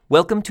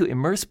Welcome to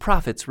Immerse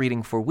Prophets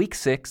reading for Week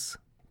 6,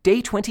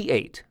 Day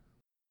 28.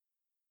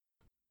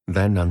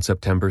 Then on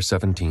September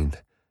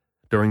 17th,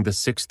 during the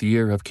 6th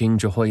year of King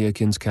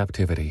Jehoiakim's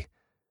captivity,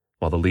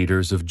 while the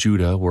leaders of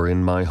Judah were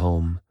in my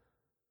home,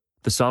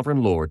 the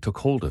sovereign Lord took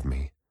hold of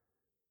me.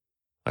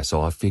 I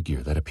saw a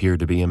figure that appeared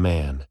to be a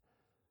man.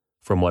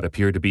 From what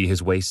appeared to be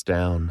his waist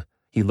down,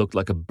 he looked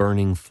like a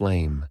burning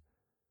flame.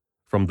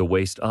 From the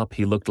waist up,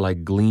 he looked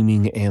like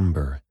gleaming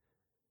amber.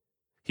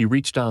 He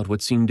reached out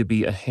what seemed to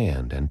be a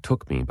hand and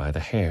took me by the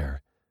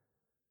hair.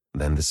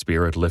 Then the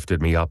Spirit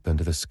lifted me up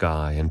into the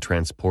sky and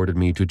transported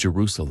me to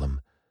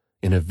Jerusalem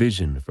in a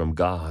vision from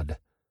God.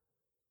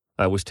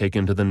 I was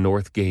taken to the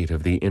north gate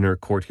of the inner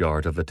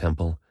courtyard of the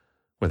temple,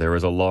 where there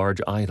is a large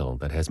idol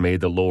that has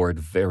made the Lord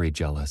very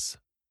jealous.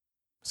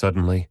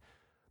 Suddenly,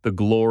 the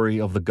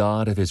glory of the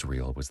God of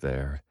Israel was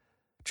there,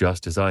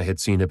 just as I had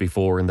seen it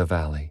before in the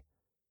valley.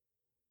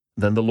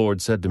 Then the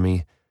Lord said to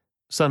me,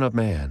 "Son of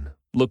man,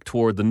 look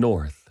toward the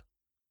north."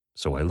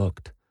 So I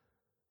looked,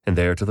 and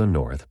there to the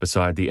north,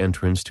 beside the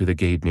entrance to the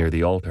gate near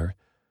the altar,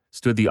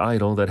 stood the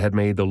idol that had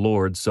made the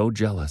Lord so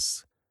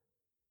jealous.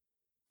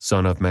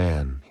 "Son of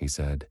man," he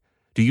said,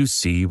 "do you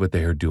see what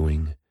they are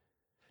doing?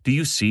 Do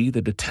you see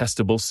the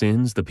detestable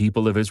sins the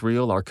people of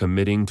Israel are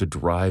committing to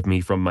drive me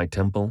from my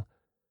temple?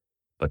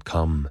 But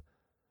come,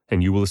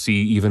 and you will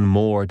see even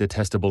more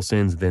detestable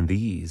sins than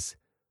these."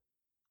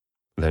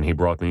 Then he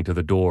brought me to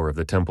the door of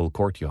the temple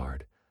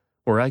courtyard,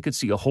 where I could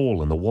see a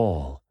hole in the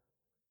wall.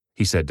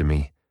 He said to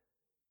me,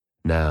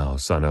 "Now,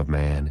 son of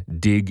man,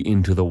 dig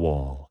into the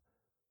wall."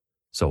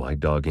 So I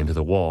dug into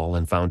the wall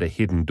and found a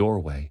hidden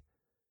doorway.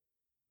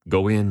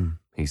 "Go in,"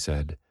 he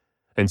said,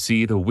 "and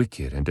see the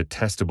wicked and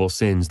detestable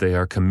sins they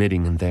are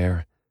committing in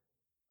there."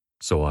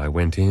 So I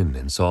went in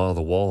and saw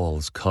the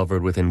walls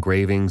covered with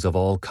engravings of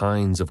all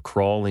kinds of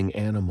crawling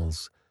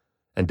animals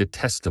and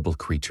detestable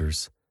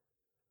creatures.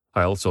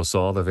 I also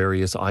saw the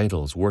various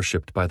idols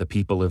worshipped by the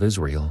people of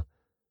Israel.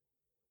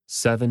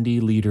 70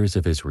 leaders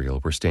of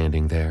Israel were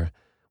standing there,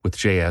 with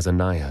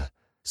Jaazaniah,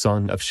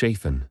 son of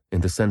Shaphan,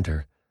 in the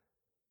center.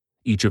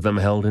 Each of them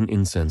held an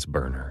incense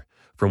burner,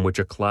 from which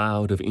a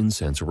cloud of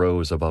incense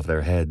rose above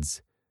their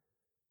heads.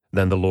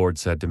 Then the Lord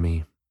said to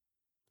me,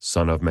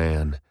 "Son of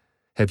man,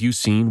 have you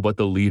seen what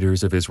the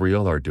leaders of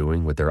Israel are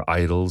doing with their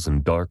idols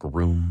in dark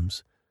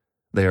rooms?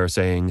 They are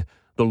saying,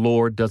 'The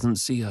Lord doesn't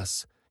see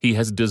us. He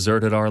has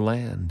deserted our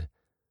land.'"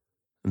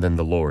 Then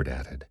the Lord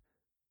added,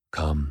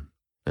 "Come,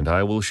 and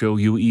I will show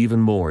you even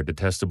more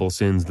detestable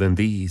sins than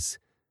these."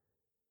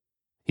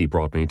 He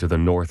brought me to the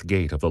north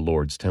gate of the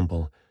Lord's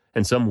temple,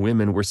 and some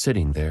women were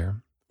sitting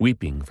there,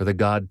 weeping for the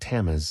god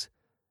Tammuz.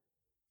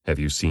 "Have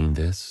you seen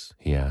this?"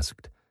 he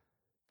asked.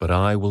 "But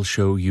I will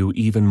show you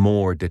even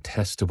more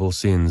detestable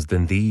sins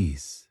than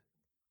these."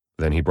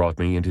 Then he brought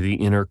me into the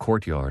inner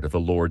courtyard of the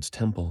Lord's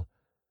temple.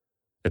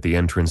 At the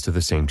entrance to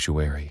the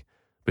sanctuary,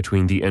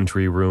 between the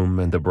entry room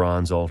and the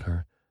bronze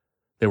altar,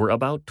 there were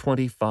about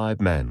 25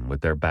 men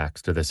with their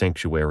backs to the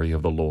sanctuary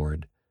of the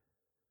Lord.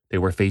 They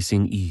were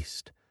facing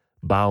east,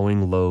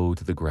 bowing low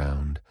to the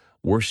ground,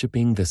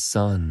 worshiping the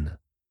sun.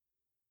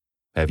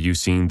 "Have you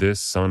seen this,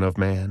 son of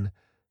man?"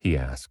 he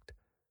asked.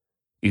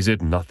 "Is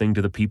it nothing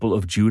to the people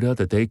of Judah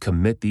that they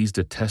commit these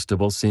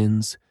detestable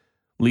sins,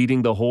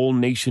 leading the whole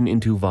nation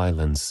into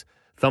violence,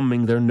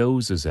 thumbing their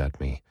noses at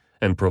me,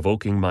 and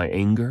provoking my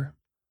anger?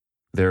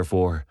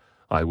 Therefore,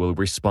 I will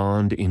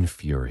respond in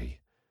fury.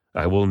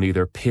 I will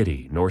neither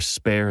pity nor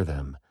spare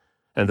them,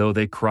 and though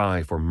they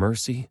cry for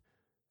mercy,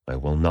 I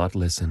will not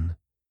listen."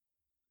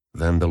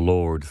 Then the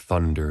Lord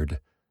thundered,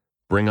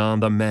 "Bring on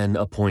the men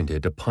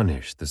appointed to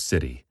punish the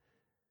city.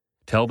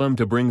 Tell them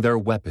to bring their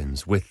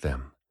weapons with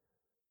them."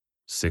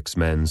 6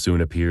 men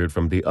soon appeared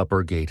from the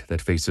upper gate that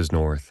faces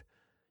north,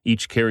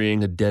 each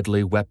carrying a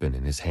deadly weapon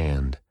in his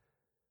hand.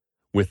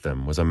 With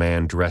them was a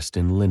man dressed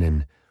in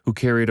linen, who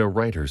carried a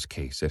writer's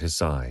case at his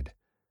side.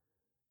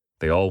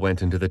 They all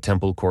went into the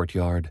temple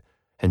courtyard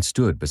and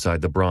stood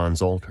beside the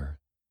bronze altar.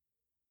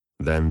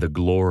 Then the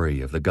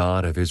glory of the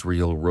God of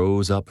Israel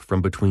rose up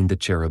from between the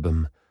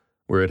cherubim,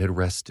 where it had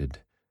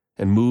rested,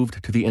 and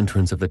moved to the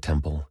entrance of the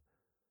temple.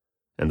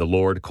 And the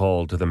Lord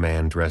called to the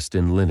man dressed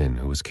in linen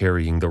who was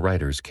carrying the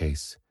writer's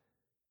case.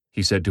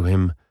 He said to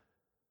him,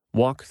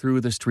 "Walk through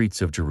the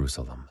streets of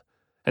Jerusalem,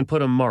 and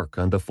put a mark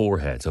on the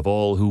foreheads of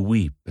all who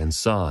weep and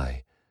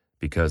sigh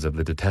because of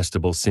the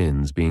detestable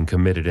sins being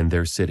committed in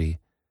their city."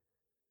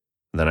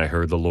 Then I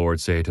heard the Lord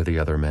say to the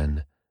other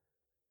men,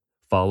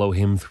 "Follow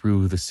him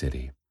through the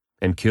city,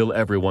 and kill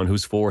everyone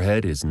whose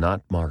forehead is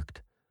not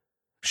marked.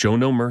 Show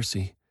no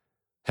mercy,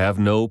 have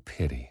no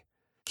pity,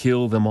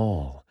 kill them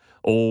all,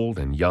 old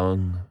and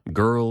young,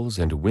 girls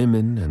and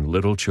women and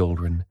little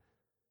children.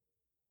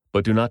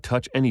 But do not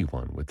touch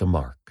anyone with the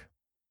mark.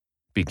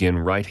 Begin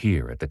right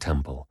here at the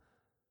temple."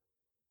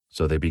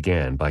 So they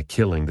began by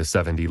killing the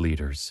 70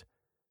 leaders.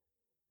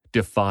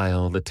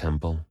 "Defile the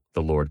temple,"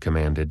 the Lord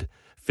commanded.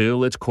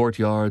 "Fill its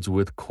courtyards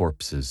with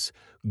corpses.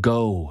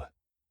 Go."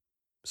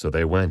 So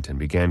they went and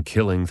began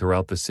killing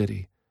throughout the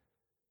city.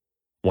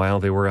 While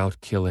they were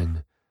out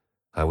killing,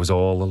 I was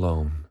all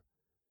alone.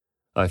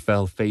 I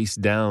fell face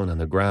down on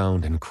the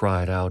ground and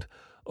cried out,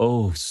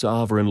 "O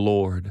sovereign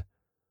Lord,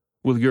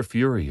 will your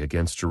fury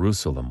against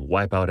Jerusalem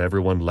wipe out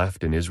everyone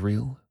left in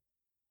Israel?"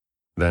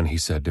 Then he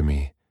said to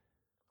me,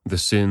 "The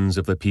sins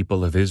of the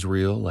people of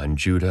Israel and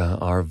Judah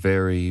are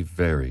very,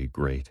 very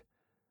great.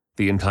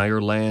 The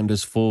entire land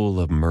is full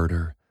of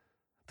murder.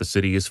 The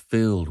city is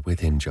filled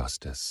with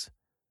injustice.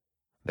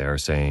 They are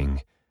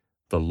saying,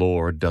 'The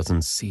Lord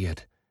doesn't see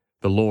it.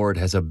 The Lord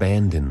has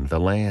abandoned the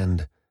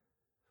land.'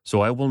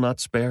 So I will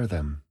not spare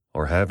them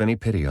or have any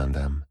pity on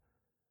them.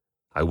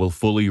 I will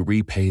fully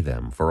repay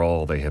them for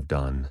all they have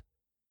done."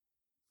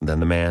 Then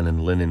the man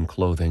in linen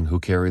clothing who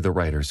carried the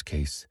writer's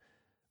case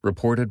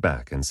reported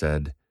back and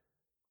said,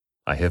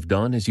 "I have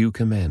done as you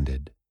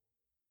commanded."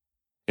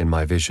 In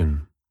my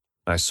vision,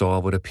 I saw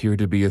what appeared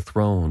to be a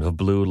throne of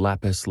blue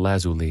lapis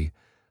lazuli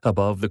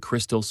above the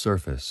crystal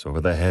surface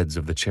over the heads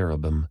of the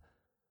cherubim.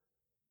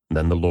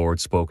 Then the Lord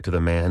spoke to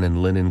the man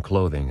in linen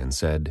clothing and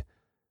said,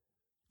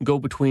 "Go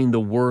between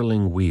the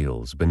whirling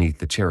wheels beneath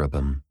the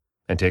cherubim,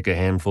 and take a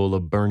handful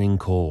of burning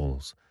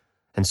coals,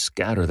 and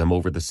scatter them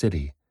over the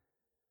city."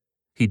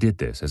 He did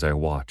this as I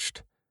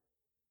watched.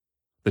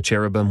 The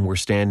cherubim were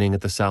standing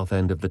at the south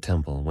end of the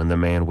temple when the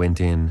man went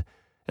in,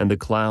 and the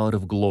cloud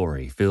of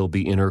glory filled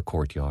the inner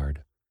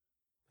courtyard.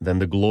 Then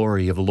the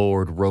glory of the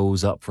Lord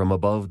rose up from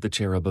above the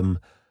cherubim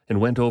and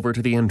went over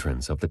to the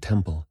entrance of the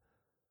temple.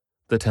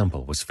 The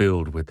temple was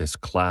filled with this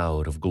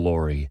cloud of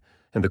glory,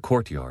 and the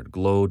courtyard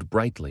glowed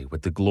brightly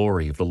with the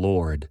glory of the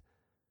Lord.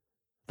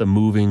 The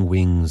moving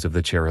wings of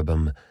the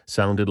cherubim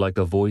sounded like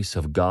the voice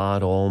of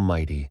God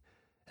Almighty,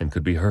 and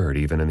could be heard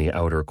even in the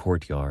outer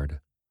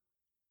courtyard.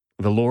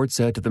 The Lord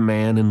said to the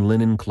man in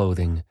linen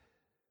clothing,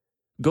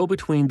 "Go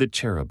between the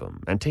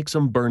cherubim and take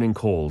some burning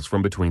coals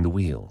from between the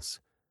wheels."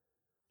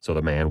 So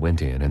the man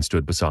went in and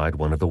stood beside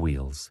one of the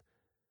wheels.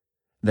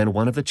 Then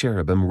one of the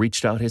cherubim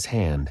reached out his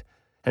hand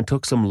and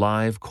took some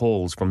live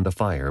coals from the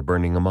fire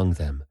burning among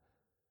them.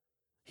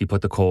 He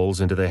put the coals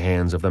into the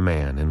hands of the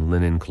man in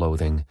linen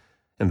clothing,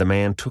 and the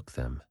man took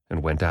them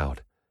and went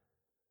out.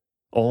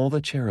 All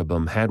the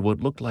cherubim had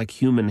what looked like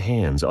human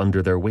hands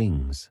under their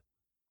wings.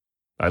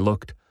 I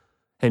looked,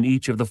 and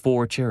each of the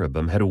 4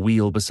 cherubim had a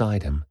wheel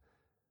beside him,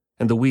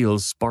 and the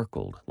wheels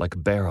sparkled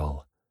like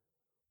beryl.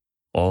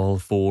 All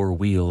 4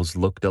 wheels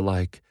looked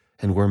alike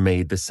and were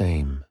made the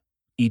same.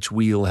 Each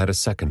wheel had a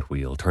second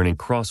wheel turning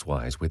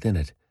crosswise within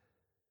it.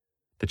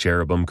 The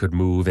cherubim could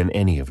move in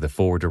any of the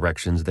 4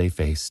 directions they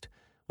faced,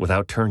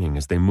 without turning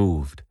as they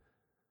moved.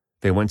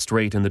 They went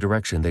straight in the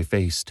direction they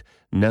faced,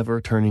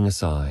 never turning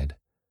aside.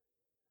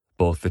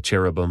 Both the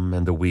cherubim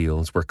and the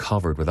wheels were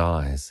covered with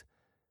eyes.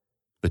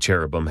 The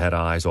cherubim had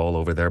eyes all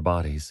over their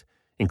bodies,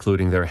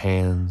 including their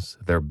hands,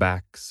 their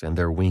backs, and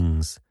their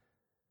wings.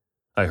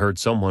 I heard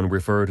someone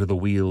refer to the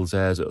wheels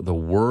as the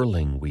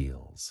whirling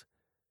wheels.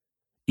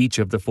 Each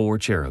of the 4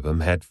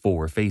 cherubim had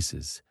 4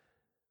 faces.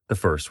 The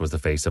first was the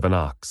face of an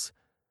ox.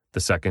 The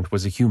second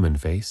was a human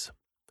face.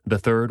 The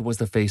third was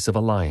the face of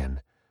a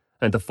lion,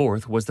 and the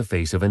fourth was the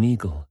face of an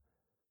eagle.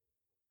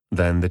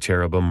 Then the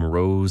cherubim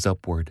rose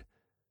upward.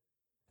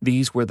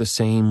 These were the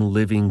same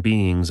living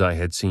beings I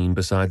had seen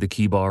beside the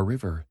Kibar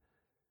River.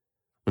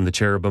 When the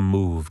cherubim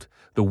moved,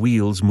 the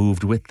wheels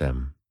moved with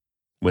them.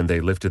 When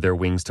they lifted their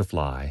wings to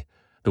fly,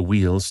 the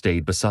wheels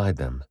stayed beside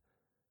them.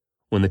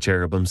 When the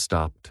cherubim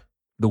stopped,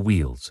 the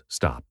wheels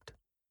stopped.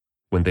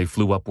 When they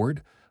flew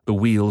upward, the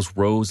wheels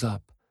rose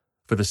up,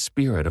 for the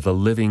spirit of the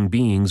living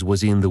beings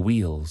was in the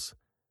wheels.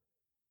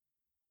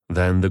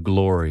 Then the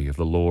glory of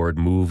the Lord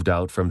moved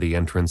out from the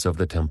entrance of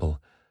the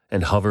temple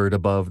and hovered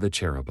above the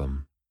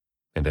cherubim.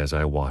 And as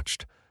I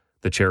watched,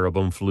 the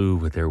cherubim flew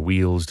with their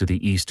wheels to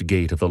the east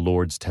gate of the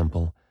Lord's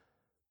temple,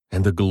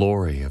 and the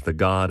glory of the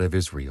God of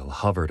Israel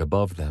hovered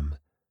above them.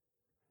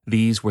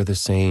 These were the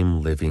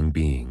same living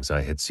beings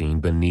I had seen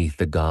beneath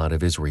the God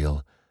of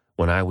Israel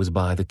when I was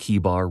by the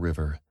Kibar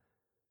River.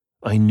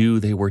 I knew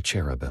they were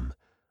cherubim,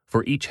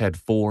 for each had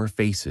 4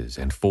 faces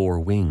and 4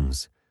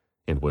 wings,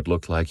 and what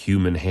looked like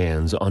human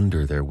hands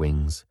under their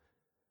wings.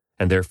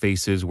 And their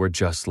faces were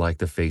just like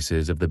the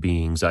faces of the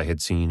beings I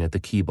had seen at the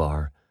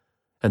Kibar,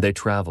 and they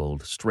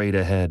traveled straight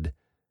ahead,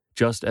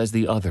 just as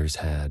the others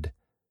had.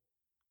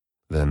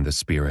 Then the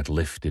Spirit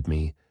lifted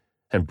me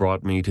and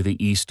brought me to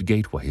the east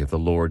gateway of the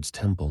Lord's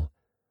temple,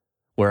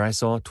 where I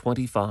saw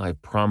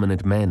 25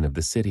 prominent men of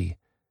the city.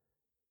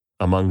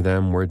 Among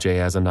them were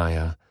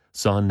Jaazaniah,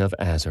 son of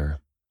Azar,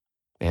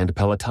 and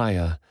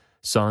Pelatiah,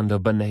 son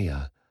of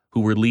Benaiah,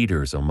 who were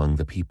leaders among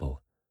the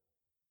people.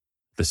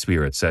 The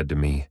Spirit said to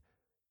me,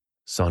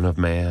 "Son of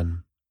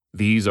man,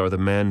 these are the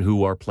men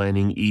who are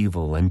planning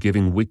evil and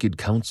giving wicked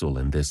counsel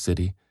in this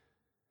city.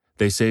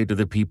 They say to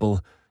the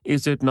people,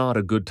 'Is it not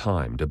a good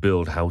time to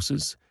build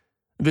houses?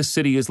 This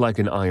city is like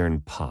an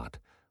iron pot.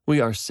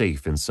 We are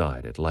safe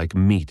inside it, like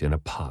meat in a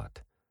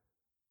pot.'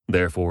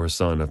 Therefore,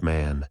 Son of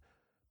man,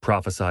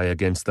 prophesy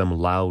against them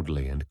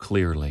loudly and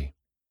clearly."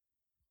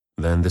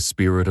 Then the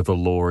Spirit of the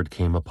Lord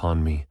came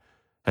upon me,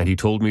 and he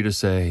told me to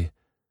say,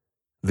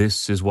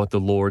 "This is what the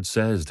Lord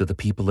says to the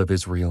people of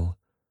Israel.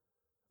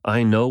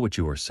 I know what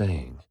you are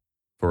saying,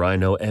 For I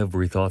know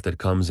every thought that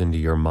comes into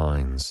your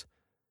minds.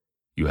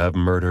 You have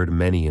murdered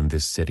many in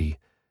this city,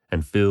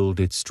 and filled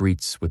its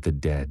streets with the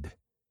dead.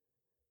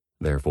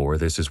 Therefore,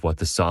 this is what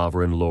the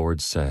sovereign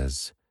Lord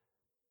says.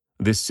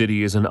 This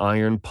city is an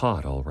iron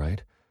pot, all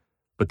right,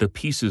 but the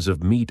pieces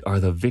of meat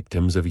are the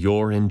victims of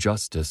your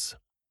injustice.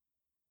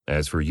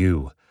 As for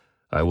you,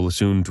 I will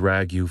soon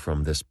drag you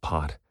from this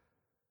pot.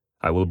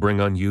 I will bring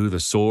on you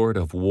the sword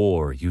of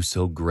war you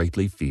so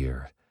greatly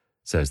fear,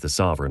 says the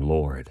sovereign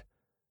Lord.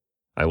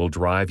 I will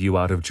drive you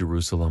out of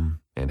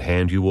Jerusalem and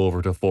hand you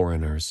over to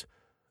foreigners,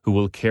 who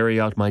will carry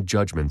out my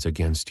judgments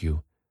against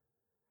you.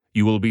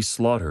 You will be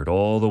slaughtered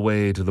all the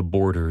way to the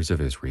borders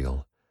of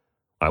Israel.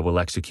 I will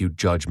execute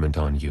judgment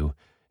on you,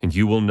 and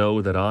you will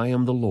know that I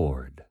am the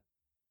Lord.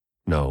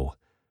 No,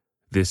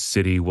 this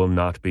city will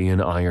not be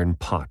an iron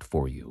pot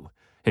for you,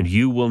 and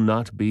you will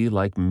not be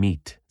like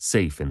meat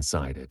safe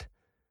inside it.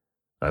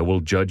 I will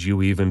judge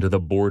you even to the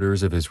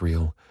borders of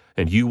Israel,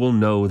 and you will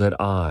know that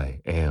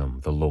I am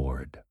the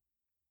Lord.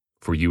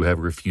 For you have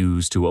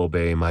refused to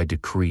obey my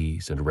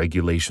decrees and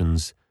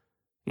regulations.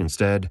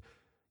 Instead,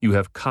 you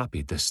have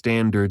copied the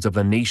standards of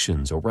the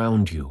nations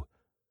around you.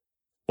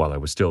 While I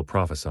was still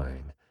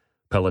prophesying,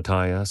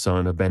 Pelatiah,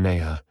 son of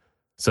Benaiah,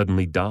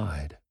 suddenly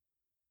died.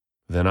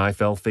 Then I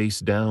fell face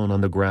down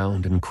on the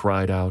ground and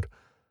cried out,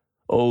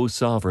 O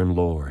sovereign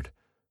Lord,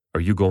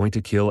 are you going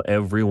to kill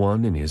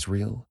everyone in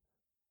Israel?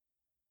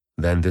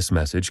 Then this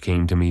message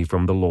came to me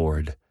from the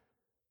Lord.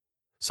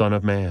 Son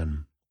of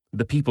man,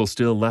 the people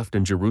still left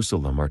in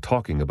Jerusalem are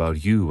talking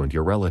about you and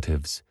your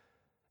relatives,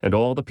 and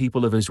all the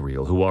people of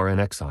Israel who are in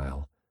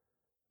exile.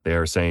 They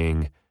are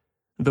saying,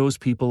 those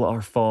people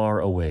are far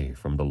away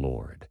from the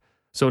Lord,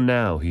 so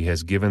now he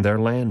has given their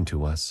land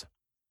to us.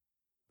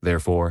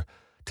 Therefore,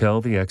 tell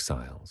the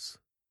exiles,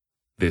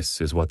 this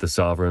is what the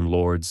sovereign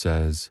Lord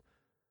says.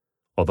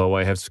 Although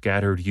I have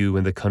scattered you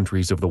in the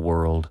countries of the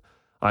world,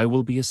 I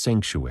will be a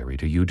sanctuary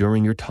to you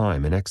during your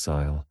time in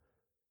exile.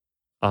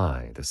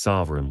 I, the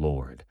sovereign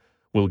Lord,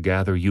 will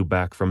gather you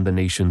back from the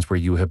nations where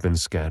you have been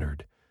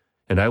scattered,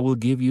 and I will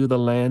give you the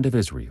land of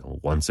Israel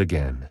once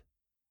again.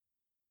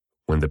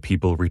 When the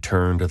people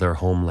return to their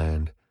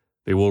homeland,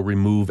 they will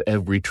remove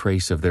every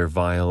trace of their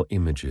vile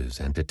images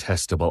and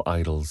detestable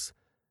idols,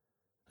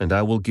 and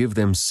I will give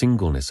them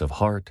singleness of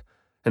heart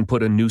and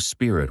put a new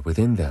spirit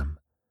within them.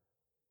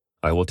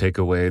 I will take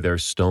away their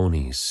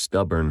stony,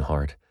 stubborn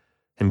heart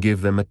and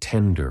give them a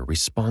tender,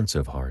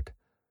 responsive heart,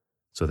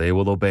 so they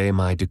will obey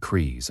my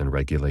decrees and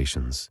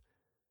regulations.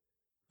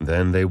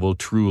 Then they will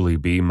truly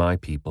be my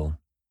people,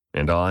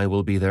 and I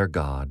will be their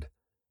God.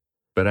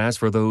 But as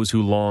for those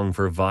who long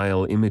for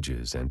vile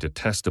images and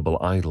detestable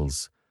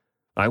idols,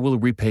 I will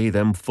repay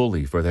them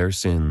fully for their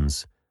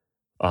sins.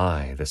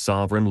 I, the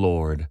sovereign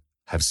Lord,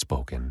 have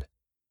spoken.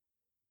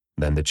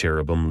 Then the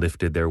cherubim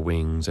lifted their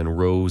wings and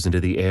rose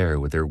into the air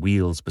with their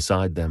wheels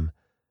beside them,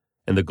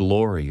 and the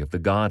glory of the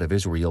God of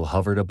Israel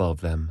hovered above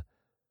them.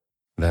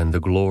 Then the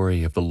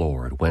glory of the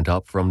Lord went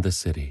up from the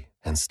city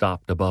and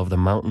stopped above the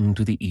mountain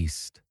to the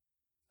east.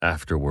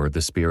 Afterward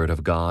the Spirit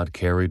of God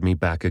carried me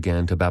back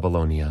again to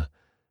Babylonia,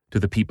 to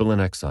the people in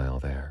exile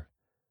there.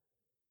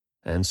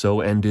 And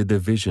so ended the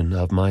vision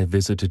of my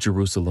visit to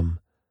Jerusalem,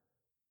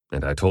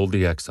 and I told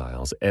the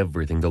exiles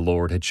everything the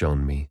Lord had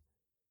shown me.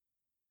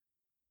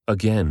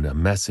 Again a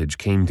message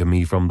came to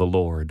me from the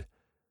Lord.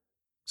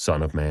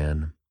 Son of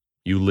man,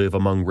 you live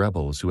among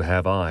rebels who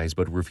have eyes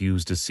but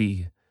refuse to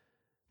see.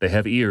 They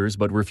have ears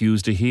but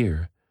refuse to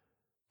hear,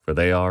 for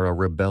they are a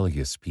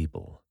rebellious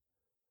people.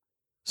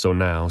 So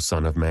now,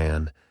 son of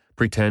man,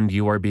 pretend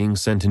you are being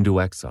sent into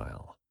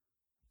exile.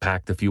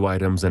 Pack the few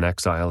items an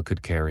exile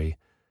could carry,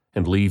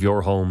 and leave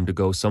your home to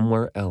go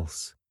somewhere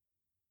else.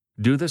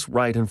 Do this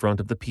right in front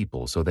of the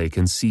people so they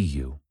can see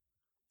you,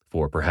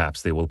 for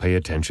perhaps they will pay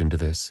attention to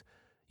this,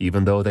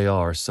 even though they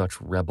are such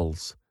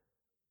rebels.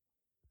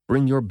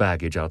 Bring your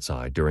baggage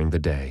outside during the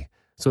day,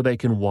 so they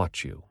can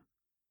watch you.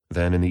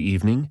 Then in the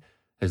evening,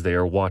 as they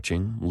are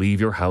watching, leave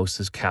your house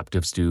as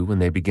captives do when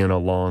they begin a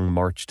long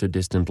march to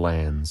distant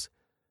lands.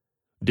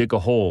 Dig a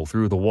hole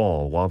through the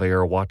wall while they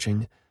are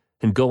watching,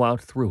 and go out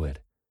through it.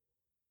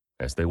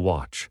 As they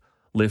watch,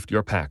 lift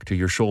your pack to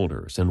your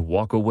shoulders and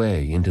walk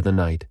away into the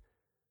night.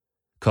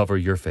 Cover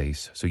your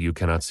face so you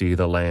cannot see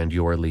the land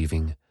you are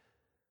leaving,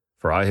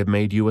 for I have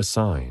made you a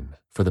sign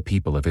for the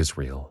people of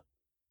Israel.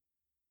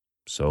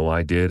 So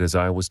I did as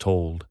I was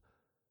told.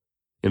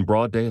 In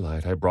broad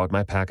daylight I brought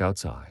my pack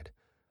outside,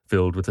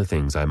 filled with the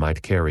things I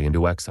might carry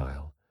into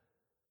exile.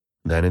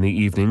 Then in the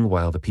evening,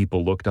 while the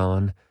people looked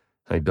on,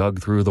 I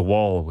dug through the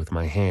wall with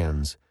my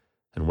hands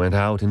and went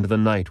out into the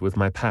night with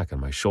my pack on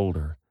my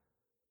shoulder.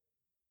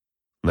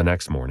 The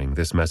next morning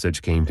this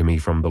message came to me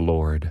from the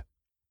Lord.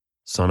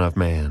 Son of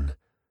man,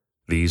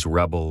 these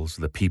rebels,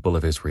 the people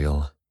of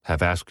Israel,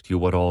 have asked you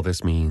what all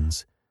this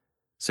means.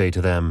 Say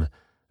to them,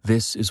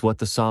 this is what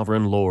the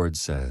sovereign Lord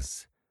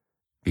says.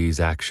 These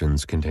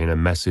actions contain a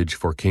message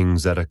for King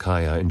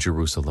Zedekiah in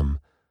Jerusalem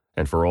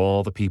and for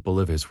all the people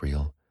of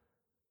Israel.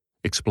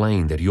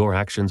 Explain that your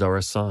actions are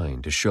a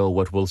sign to show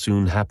what will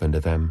soon happen to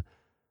them,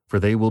 for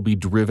they will be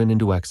driven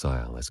into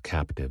exile as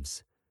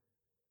captives.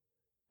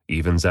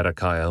 Even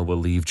Zedekiah will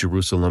leave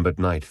Jerusalem at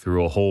night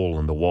through a hole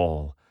in the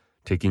wall,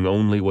 taking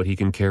only what he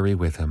can carry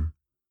with him.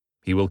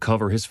 He will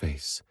cover his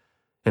face,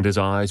 and his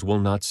eyes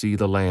will not see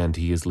the land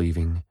he is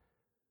leaving.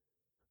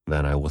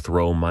 Then I will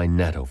throw my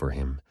net over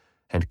him,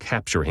 and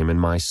capture him in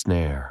my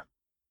snare.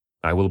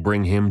 I will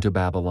bring him to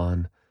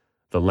Babylon,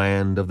 the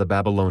land of the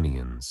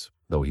Babylonians,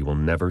 though he will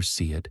never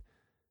see it,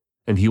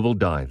 and he will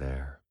die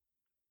there.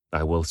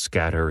 I will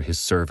scatter his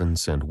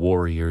servants and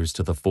warriors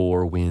to the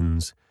four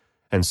winds,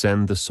 and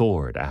send the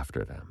sword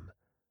after them.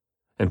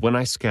 And when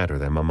I scatter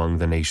them among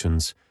the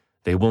nations,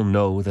 they will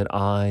know that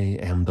I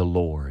am the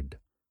Lord.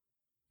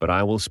 But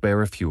I will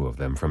spare a few of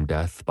them from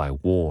death by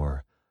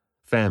war,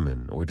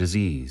 famine, or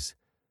disease,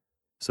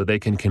 so they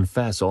can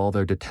confess all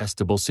their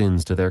detestable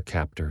sins to their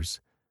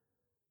captors.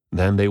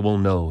 Then they will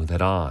know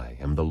that I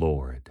am the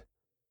Lord.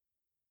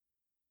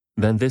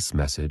 Then this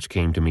message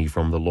came to me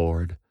from the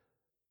Lord.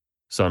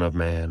 Son of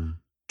man,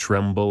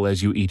 tremble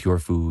as you eat your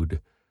food,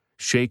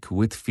 shake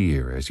with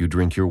fear as you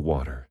drink your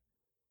water.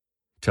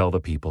 Tell the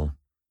people,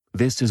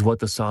 this is what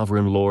the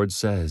sovereign Lord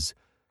says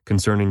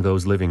concerning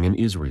those living in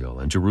Israel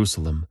and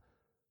Jerusalem.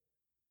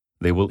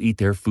 They will eat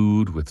their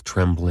food with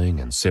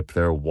trembling and sip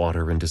their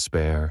water in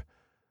despair,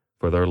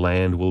 for their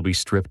land will be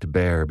stripped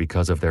bare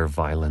because of their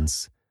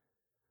violence.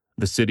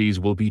 The cities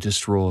will be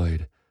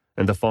destroyed,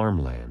 and the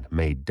farmland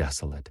made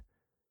desolate.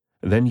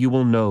 Then you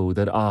will know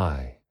that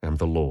I am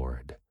the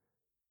Lord.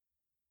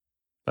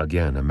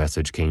 Again a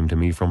message came to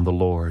me from the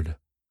Lord.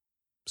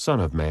 Son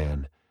of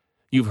man,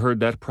 you've heard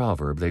that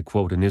proverb they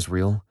quote in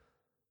Israel.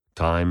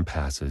 Time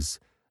passes,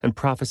 and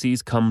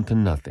prophecies come to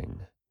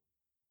nothing.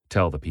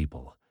 Tell the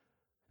people,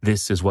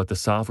 this is what the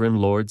sovereign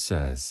Lord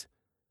says.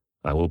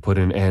 I will put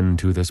an end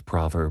to this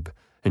proverb,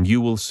 and you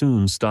will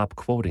soon stop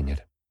quoting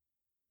it.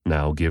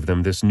 Now give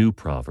them this new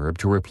proverb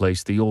to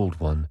replace the old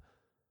one.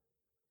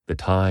 The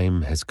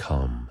time has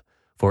come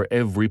for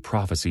every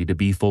prophecy to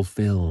be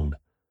fulfilled.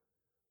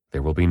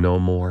 There will be no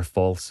more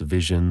false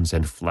visions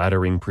and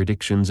flattering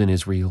predictions in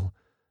Israel,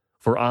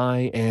 for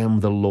I am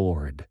the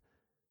Lord.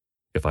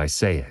 If I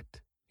say it,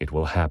 it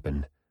will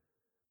happen.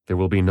 There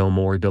will be no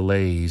more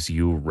delays,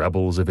 you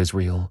rebels of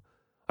Israel.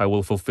 I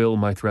will fulfill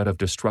my threat of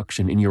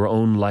destruction in your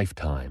own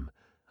lifetime.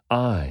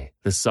 I,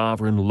 the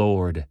sovereign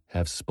Lord,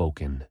 have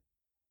spoken.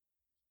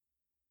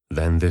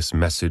 Then this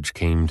message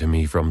came to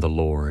me from the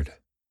Lord.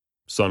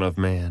 Son of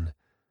man,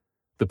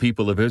 the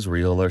people of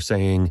Israel are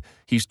saying,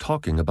 he's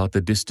talking about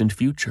the distant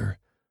future.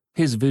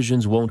 His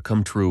visions won't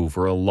come true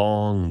for a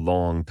long,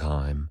 long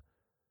time.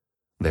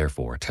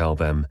 Therefore tell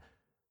them,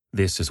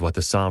 this is what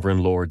the sovereign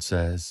Lord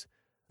says.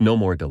 No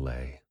more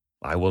delay.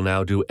 I will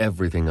now do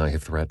everything I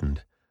have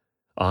threatened.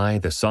 I,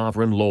 the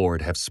sovereign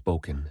Lord, have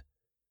spoken.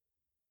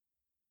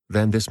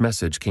 Then this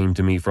message came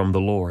to me from the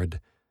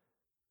Lord.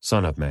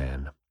 Son of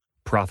man,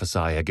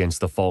 prophesy against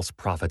the false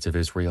prophets of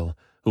Israel,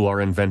 who are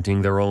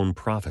inventing their own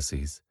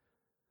prophecies.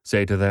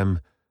 Say to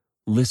them,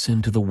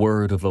 listen to the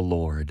word of the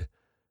Lord.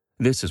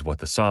 This is what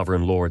the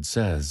sovereign Lord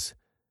says.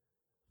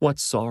 What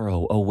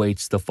sorrow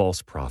awaits the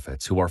false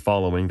prophets who are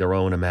following their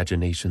own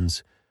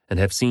imaginations and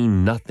have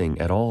seen nothing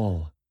at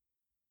all?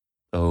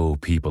 O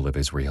people of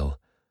Israel,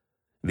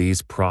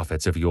 these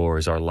prophets of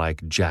yours are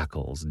like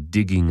jackals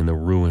digging in the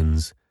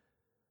ruins.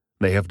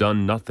 They have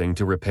done nothing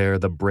to repair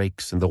the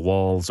breaks in the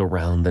walls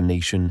around the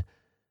nation.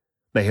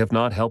 They have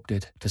not helped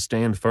it to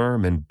stand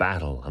firm in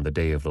battle on the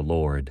day of the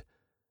Lord.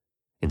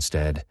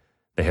 Instead,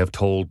 they have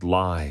told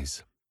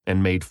lies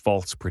and made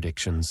false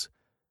predictions.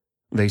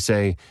 They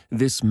say,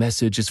 this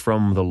message is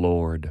from the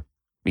Lord,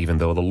 even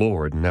though the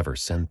Lord never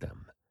sent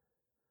them.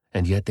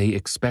 And yet they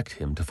expect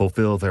him to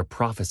fulfill their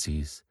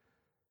prophecies.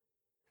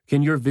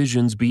 Can your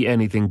visions be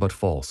anything but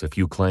false if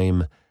you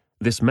claim,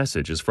 this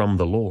message is from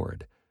the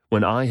Lord,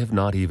 when I have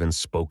not even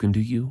spoken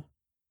to you?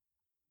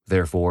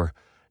 Therefore,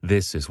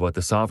 this is what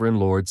the sovereign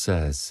Lord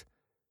says.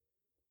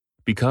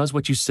 Because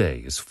what you say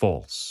is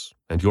false,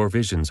 and your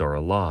visions are a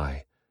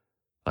lie,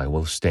 I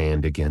will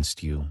stand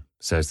against you,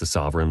 says the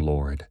sovereign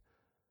Lord.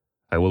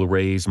 I will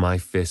raise my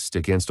fist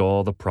against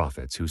all the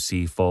prophets who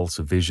see false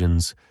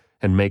visions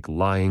and make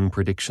lying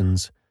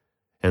predictions,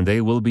 and they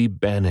will be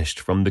banished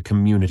from the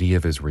community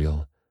of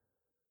Israel.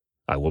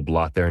 I will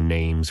blot their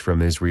names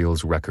from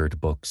Israel's record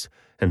books,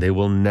 and they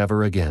will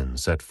never again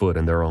set foot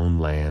in their own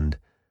land.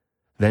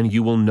 Then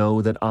you will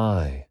know that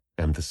I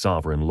am the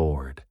sovereign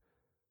Lord.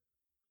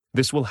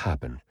 This will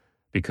happen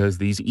because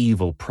these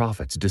evil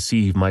prophets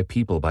deceive my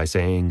people by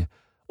saying,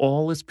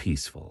 all is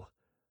peaceful,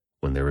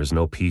 when there is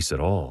no peace at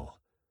all.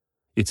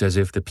 It's as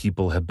if the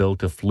people have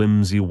built a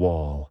flimsy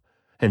wall,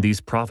 and these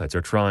prophets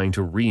are trying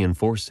to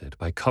reinforce it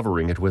by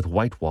covering it with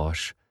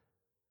whitewash.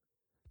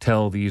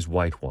 Tell these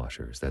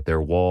whitewashers that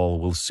their wall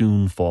will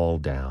soon fall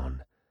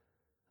down.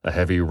 A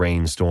heavy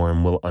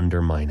rainstorm will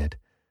undermine it.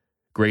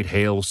 Great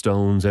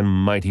hailstones and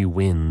mighty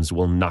winds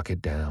will knock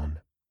it down.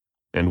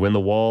 And when the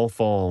wall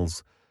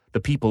falls, the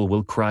people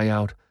will cry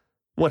out,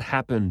 what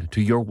happened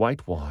to your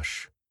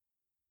whitewash?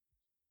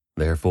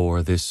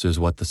 Therefore, this is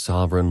what the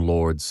sovereign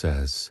Lord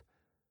says.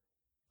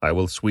 I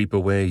will sweep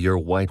away your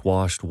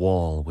whitewashed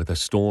wall with a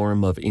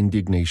storm of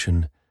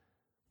indignation,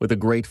 with a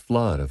great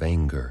flood of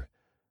anger,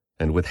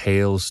 and with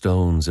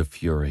hailstones of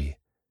fury.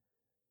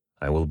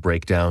 I will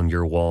break down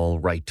your wall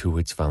right to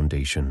its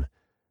foundation,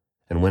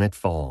 and when it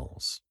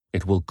falls,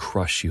 it will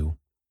crush you.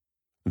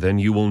 Then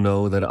you will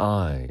know that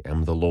I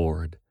am the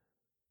Lord.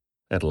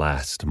 At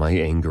last my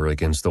anger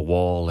against the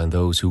wall and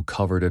those who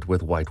covered it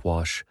with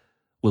whitewash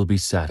will be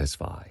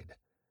satisfied.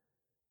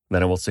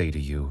 Then I will say to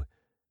you,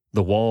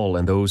 the wall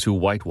and those who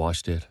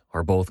whitewashed it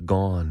are both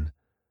gone.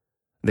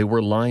 They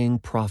were lying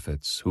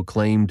prophets who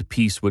claimed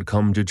peace would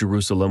come to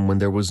Jerusalem when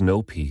there was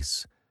no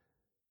peace.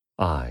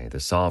 I, the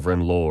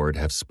sovereign Lord,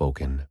 have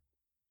spoken.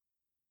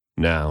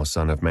 Now,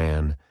 Son of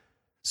Man,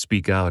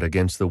 speak out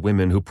against the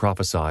women who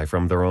prophesy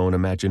from their own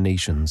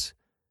imaginations.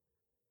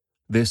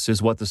 This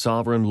is what the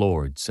sovereign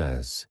Lord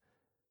says.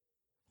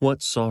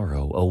 What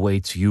sorrow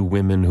awaits you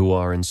women who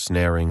are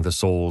ensnaring the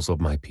souls of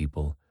my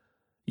people,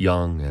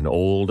 young and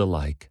old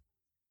alike?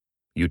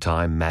 You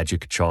tie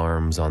magic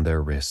charms on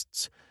their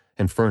wrists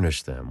and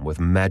furnish them with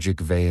magic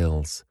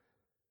veils.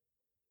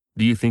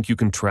 Do you think you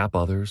can trap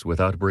others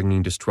without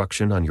bringing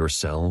destruction on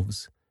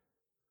yourselves?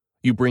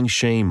 You bring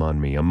shame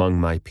on me among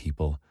my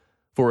people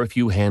for a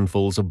few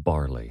handfuls of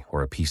barley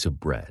or a piece of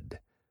bread.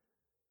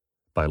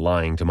 By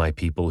lying to my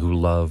people who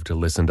love to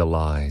listen to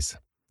lies,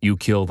 you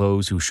kill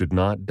those who should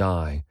not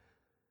die,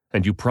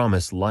 and you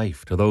promise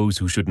life to those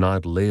who should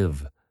not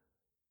live.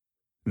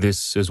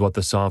 This is what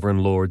the sovereign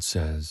Lord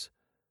says.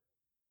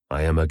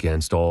 I am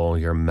against all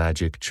your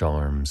magic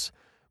charms,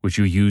 which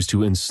you use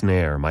to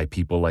ensnare my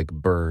people like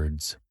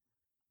birds.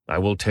 I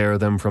will tear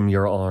them from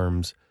your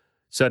arms,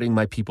 setting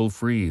my people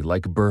free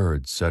like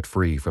birds set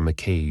free from a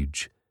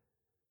cage.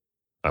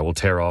 I will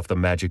tear off the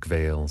magic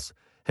veils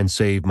and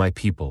save my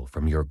people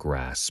from your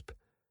grasp.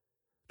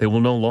 They will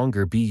no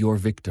longer be your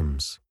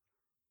victims.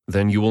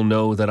 Then you will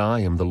know that I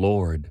am the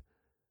Lord.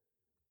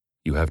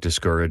 You have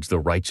discouraged the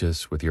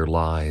righteous with your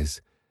lies,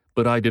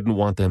 but I didn't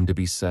want them to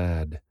be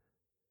sad.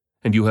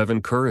 And you have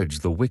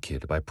encouraged the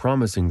wicked by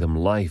promising them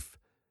life,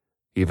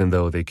 even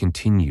though they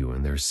continue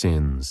in their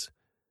sins.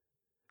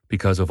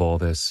 Because of all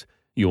this,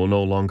 you will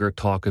no longer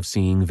talk of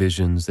seeing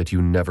visions that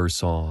you never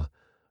saw,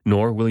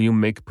 nor will you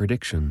make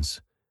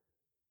predictions.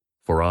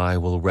 For I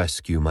will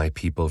rescue my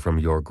people from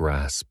your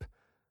grasp.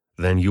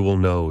 Then you will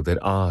know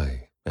that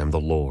I am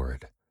the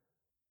Lord.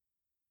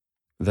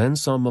 Then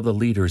some of the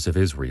leaders of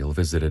Israel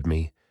visited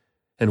me,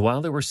 and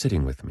while they were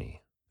sitting with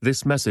me,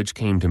 this message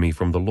came to me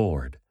from the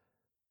Lord.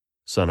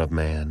 Son of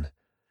man,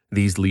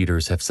 these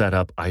leaders have set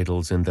up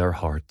idols in their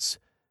hearts.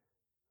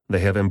 They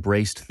have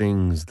embraced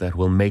things that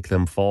will make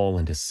them fall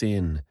into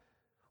sin.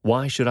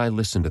 Why should I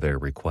listen to their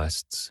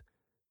requests?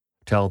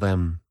 Tell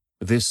them,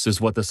 this is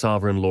what the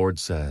sovereign Lord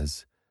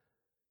says.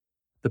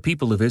 The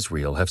people of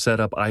Israel have set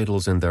up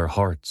idols in their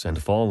hearts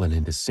and fallen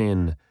into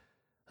sin,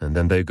 and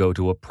then they go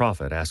to a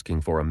prophet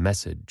asking for a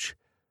message.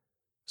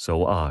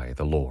 So I,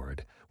 the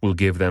Lord, will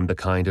give them the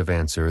kind of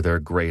answer their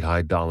great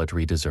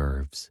idolatry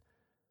deserves.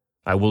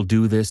 I will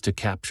do this to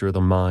capture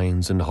the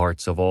minds and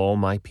hearts of all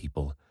my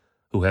people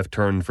who have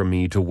turned from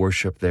me to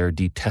worship their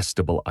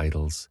detestable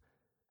idols.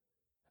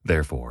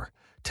 Therefore,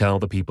 tell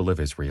the people of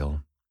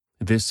Israel,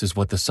 this is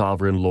what the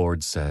sovereign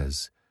Lord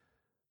says.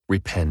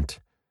 Repent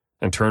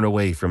and turn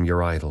away from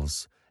your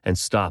idols and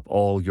stop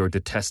all your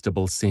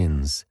detestable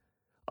sins.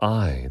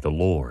 I, the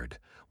Lord,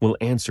 will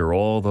answer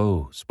all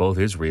those, both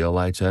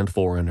Israelites and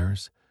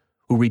foreigners,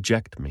 who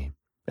reject me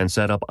and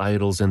set up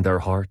idols in their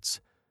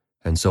hearts,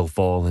 and so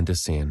fall into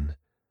sin,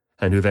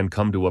 and who then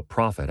come to a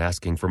prophet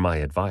asking for my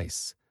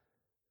advice.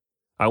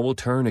 I will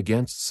turn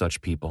against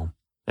such people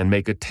and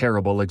make a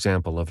terrible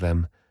example of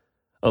them,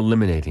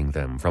 eliminating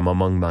them from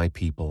among my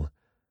people.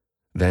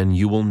 Then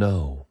you will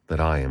know that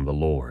I am the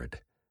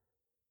Lord.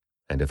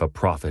 And if a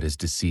prophet is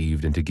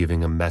deceived into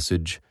giving a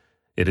message,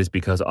 it is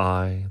because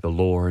I, the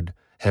Lord,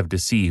 have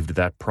deceived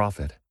that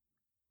prophet.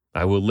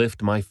 I will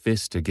lift my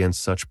fist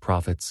against such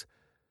prophets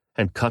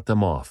and cut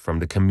them off from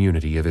the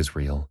community of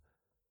Israel.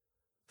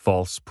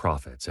 False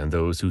prophets and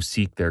those who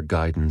seek their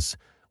guidance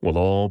will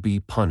all be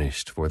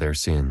punished for their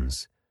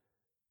sins.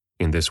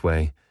 In this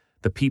way,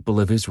 the people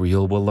of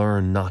Israel will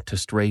learn not to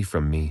stray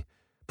from me,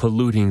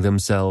 polluting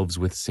themselves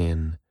with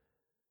sin.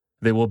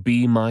 They will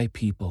be my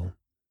people,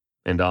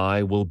 and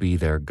I will be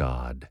their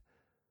God.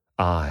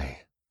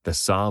 I, the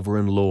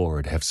sovereign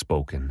Lord, have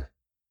spoken.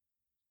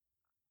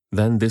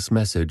 Then this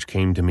message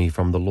came to me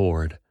from the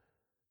Lord.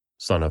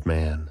 Son of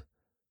man,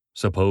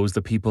 suppose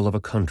the people of a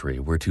country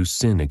were to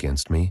sin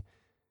against me,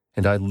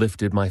 and I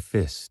lifted my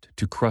fist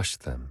to crush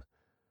them,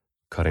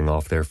 cutting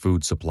off their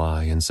food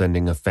supply and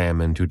sending a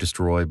famine to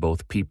destroy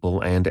both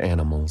people and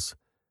animals.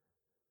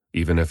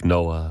 Even if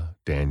Noah,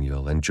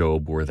 Daniel, and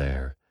Job were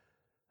there,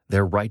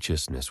 their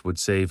righteousness would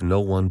save no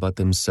one but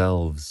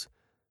themselves,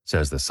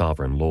 says the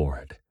sovereign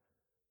Lord.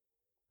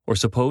 Or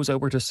suppose I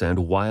were to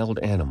send wild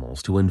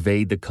animals to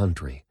invade the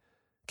country,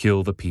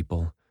 kill the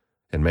people,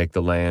 and make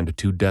the land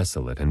too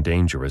desolate and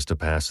dangerous to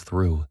pass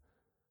through.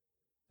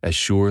 As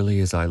surely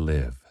as I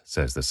live,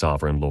 says the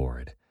sovereign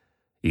Lord,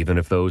 even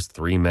if those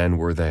 3 men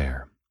were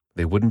there,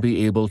 They wouldn't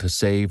be able to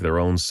save their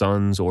own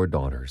sons or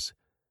daughters.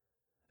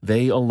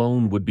 They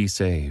alone would be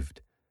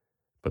saved,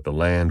 but the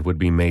land would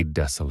be made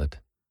desolate.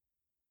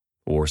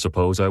 Or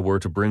suppose I were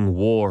to bring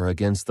war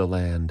against the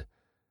land,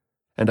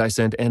 and I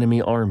sent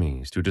enemy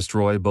armies to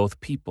destroy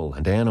both people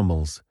and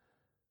animals.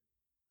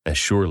 As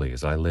surely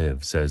as I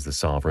live, says the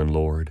sovereign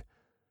Lord,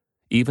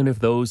 even if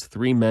those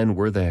 3 men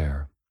were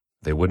there,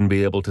 they wouldn't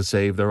be able to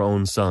save their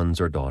own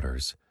sons or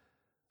daughters.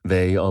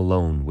 They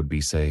alone would be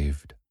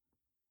saved.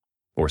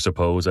 Or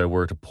suppose I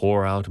were to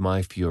pour out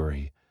my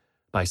fury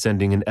by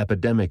sending an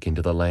epidemic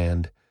into the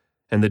land,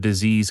 and the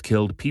disease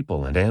killed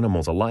people and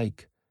animals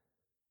alike.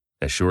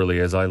 As surely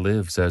as I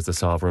live, says the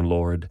sovereign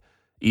Lord,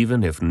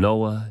 even if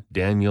Noah,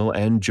 Daniel,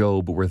 and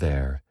Job were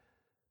there,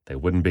 they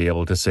wouldn't be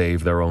able to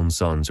save their own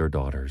sons or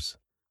daughters.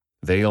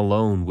 They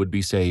alone would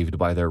be saved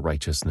by their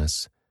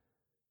righteousness.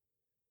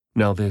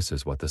 Now this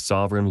is what the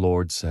sovereign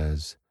Lord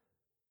says.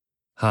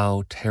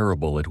 How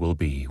terrible it will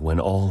be when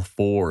all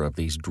 4 of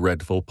these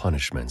dreadful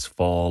punishments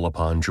fall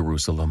upon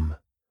Jerusalem: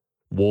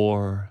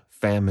 war,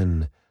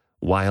 famine,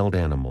 wild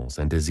animals,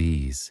 and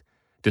disease,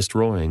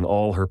 destroying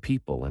all her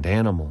people and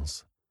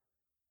animals.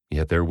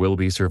 Yet there will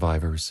be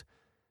survivors,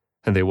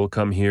 and they will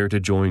come here to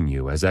join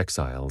you as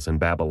exiles in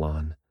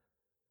Babylon.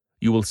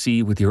 You will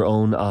see with your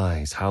own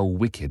eyes how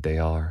wicked they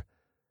are,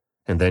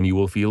 and then you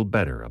will feel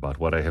better about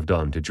what I have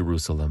done to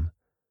Jerusalem.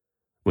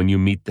 When you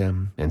meet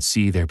them and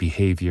see their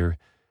behavior,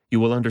 you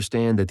will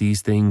understand that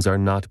these things are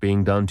not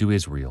being done to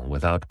Israel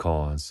without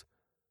cause.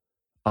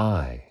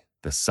 I,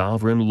 the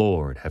sovereign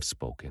Lord, have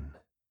spoken.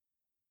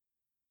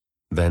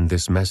 Then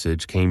this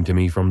message came to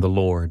me from the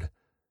Lord.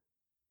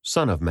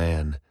 Son of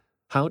man,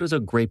 how does a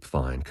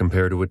grapevine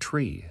compare to a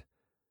tree?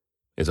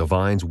 Is a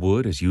vine's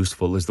wood as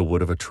useful as the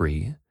wood of a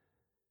tree?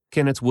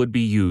 Can its wood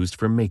be used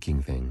for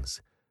making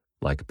things,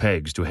 like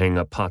pegs to hang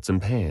up pots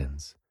and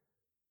pans?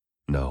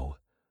 No,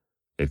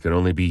 it can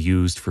only be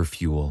used for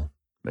fuel,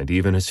 and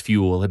even as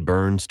fuel it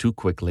burns too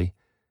quickly.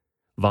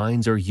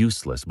 Vines are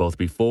useless both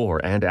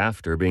before and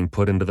after being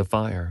put into the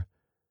fire.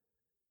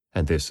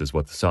 And this is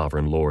what the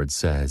sovereign Lord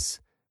says.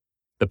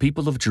 The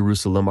people of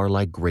Jerusalem are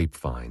like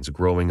grapevines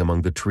growing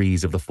among the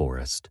trees of the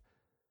forest.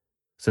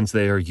 Since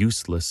they are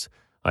useless,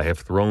 I have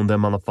thrown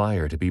them on the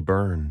fire to be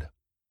burned.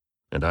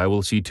 And I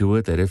will see to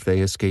it that if they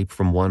escape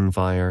from one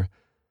fire,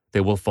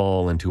 they will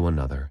fall into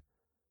another.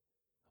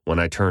 When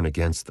I turn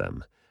against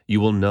them, you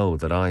will know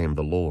that I am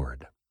the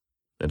Lord.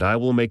 And I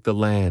will make the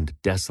land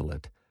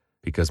desolate,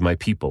 because my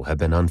people have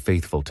been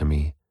unfaithful to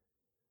me.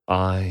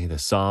 I, the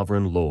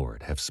sovereign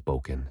Lord, have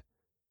spoken.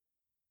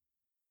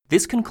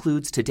 This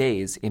concludes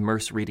today's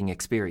Immerse Reading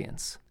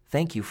Experience.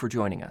 Thank you for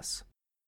joining us.